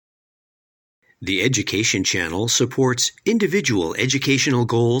The Education Channel supports individual educational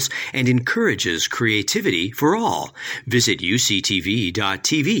goals and encourages creativity for all. Visit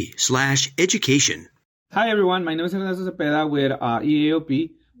uctv.tv/education. Hi everyone, my name is Ernesto Zepeda with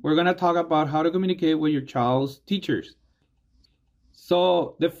EAOP. We're going to talk about how to communicate with your child's teachers.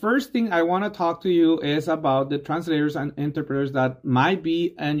 So the first thing I want to talk to you is about the translators and interpreters that might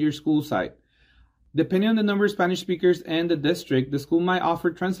be on your school site. Depending on the number of Spanish speakers in the district, the school might offer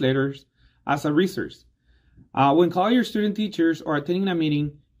translators as a resource. When calling your student teachers or attending a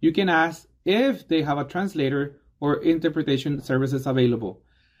meeting, you can ask if they have a translator or interpretation services available.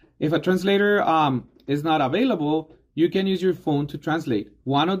 If a translator is not available, you can use your phone to translate.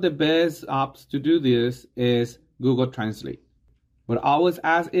 One of the best apps to do this is Google Translate. But always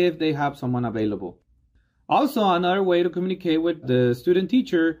ask if they have someone available. Also, another way to communicate with the student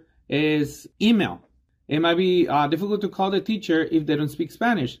teacher is email. It might be difficult to call the teacher if they don't speak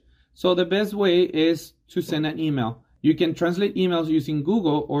Spanish. So the best way is to send an email. You can translate emails using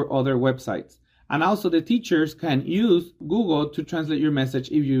Google or other websites. And also the teachers can use Google to translate your message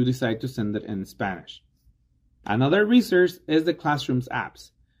if you decide to send it in Spanish. Another resource is the Classrooms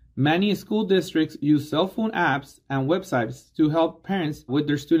apps. Many school districts use cell phone apps and websites to help parents with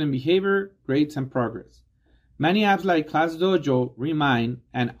their student behavior, grades, and progress. Many apps like Class Dojo, Remind,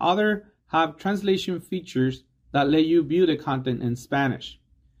 and others have translation features that let you view the content in Spanish.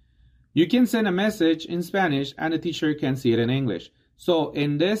 You can send a message in Spanish and the teacher can see it in English. So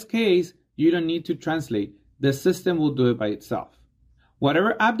in this case, you don't need to translate. The system will do it by itself.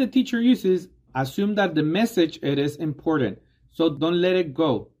 Whatever app the teacher uses, assume that the message it is important. So don't let it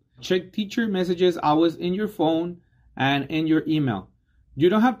go. Check teacher messages always in your phone and in your email. You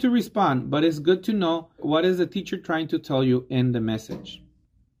don't have to respond, but it's good to know what is the teacher trying to tell you in the message.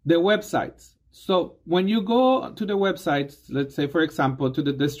 The websites. So when you go to the websites, let's say, for example, to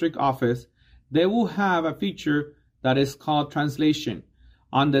the district office, they will have a feature that is called translation.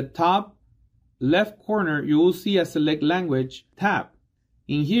 On the top left corner, you will see a select language tab.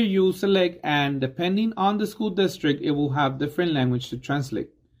 In here, you will select, and depending on the school district, it will have different language to translate.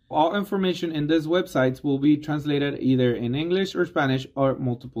 All information in these websites will be translated either in English or Spanish or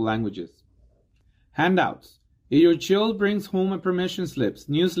multiple languages. Handouts. If your child brings home a permission slips,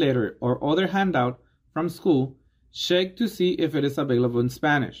 newsletter, or other handout from school, check to see if it is available in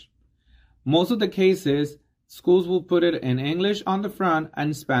Spanish. Most of the cases, schools will put it in English on the front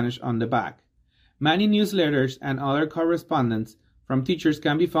and Spanish on the back. Many newsletters and other correspondence from teachers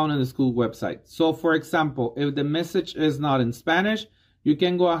can be found on the school website. So, for example, if the message is not in Spanish, you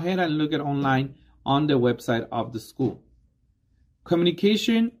can go ahead and look it online on the website of the school.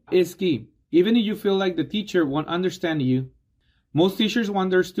 Communication is key. Even if you feel like the teacher won't understand you, most teachers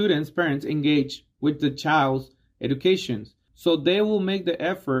want their students' parents engaged with the child's education, so they will make the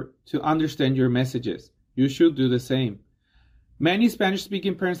effort to understand your messages. You should do the same. Many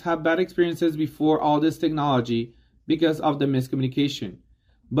Spanish-speaking parents have bad experiences before all this technology because of the miscommunication.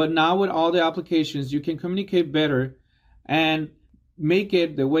 But now with all the applications, you can communicate better and make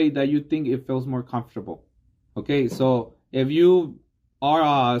it the way that you think it feels more comfortable. Okay, so if you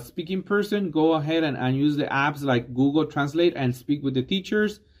are a speaking person, go ahead and use the apps like Google Translate and speak with the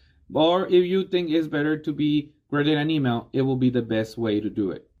teachers. Or if you think it's better to be graded an email, it will be the best way to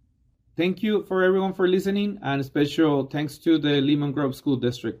do it. Thank you for everyone for listening, and special thanks to the Lemon Grove School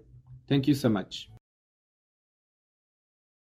District. Thank you so much.